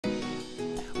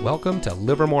Welcome to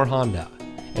Livermore Honda,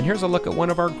 and here's a look at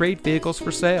one of our great vehicles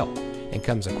for sale, and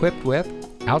comes equipped with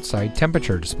outside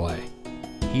temperature display,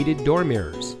 heated door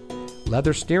mirrors,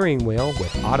 leather steering wheel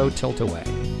with auto tilt-away,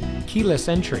 keyless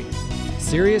entry,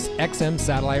 Sirius XM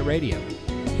satellite radio,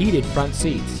 heated front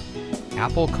seats,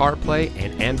 Apple CarPlay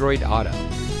and Android Auto,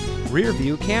 rear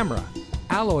view camera,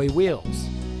 alloy wheels,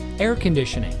 air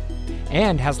conditioning,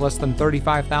 and has less than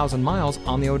 35,000 miles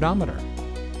on the odometer.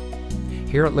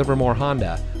 Here at Livermore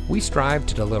Honda, we strive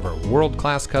to deliver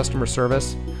world-class customer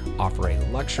service, offer a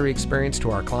luxury experience to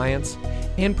our clients,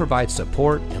 and provide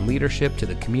support and leadership to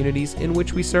the communities in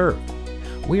which we serve.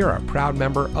 We are a proud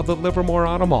member of the Livermore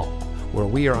Auto Mall, where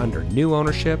we are under new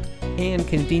ownership and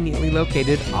conveniently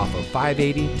located off of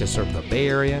 580 to serve the Bay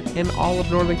Area and all of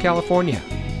Northern California.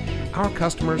 Our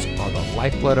customers are the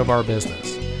lifeblood of our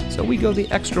business, so we go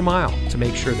the extra mile to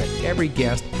make sure that every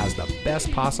guest has the best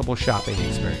possible shopping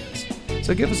experience.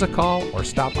 So give us a call or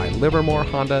stop by Livermore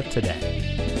Honda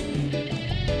today.